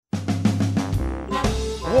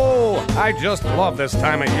I just love this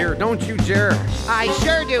time of year, don't you, Jer? I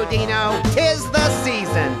sure do, Dino. 'Tis the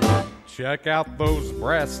season. Check out those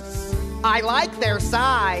breasts. I like their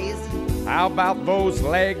size. How about those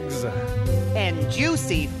legs? And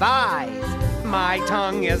juicy thighs. My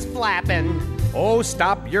tongue is flapping. Oh,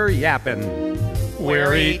 stop your yapping.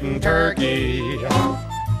 We're eating turkey.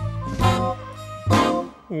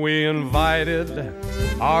 We invited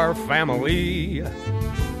our family.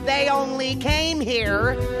 They only came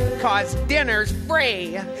here 'cause dinner's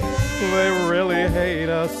free. They really hate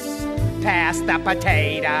us. Pass the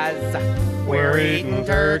potatoes. We're eating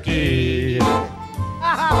turkey.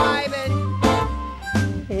 Ivan.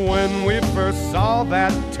 When we first saw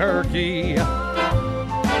that turkey,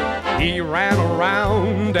 he ran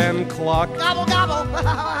around and clucked. Gobble, gobble.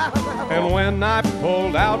 And when I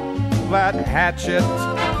pulled out that hatchet,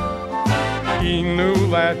 he knew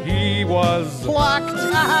that he was Plucked.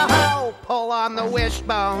 Oh, pull on the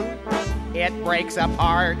wishbone. It breaks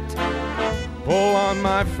apart. Pull on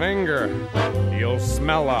my finger, you'll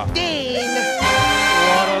smell a Dean.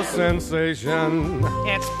 what a sensation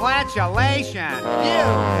It's flatulation. You.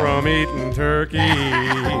 from eating turkey.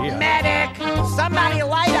 Medic. Somebody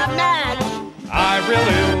light a match. I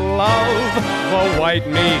really love the white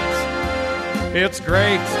meat. It's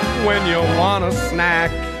great when you want a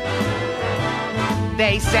snack.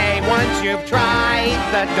 They say once you've tried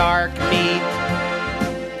the dark meat,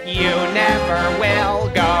 you never will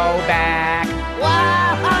go back.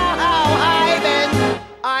 Wow, Ivan,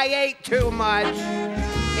 I ate too much.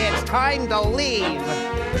 It's time to leave.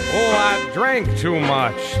 Oh, I drank too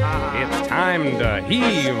much. It's time to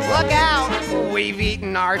heave. Look out, we've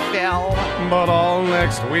eaten our fill. But all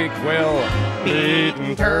next week we'll be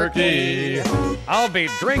eating turkey. I'll be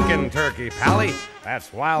drinking turkey, Pally.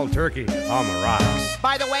 That's wild turkey on the rocks.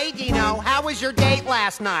 By the way, Dino, how was your date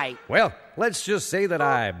last night? Well, let's just say that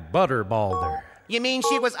I butterballed her. You mean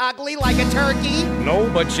she was ugly like a turkey? No,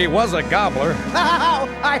 but she was a gobbler. Oh,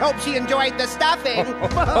 I hope she enjoyed the stuffing.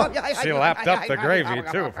 She lapped up the gravy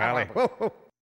too, Pally.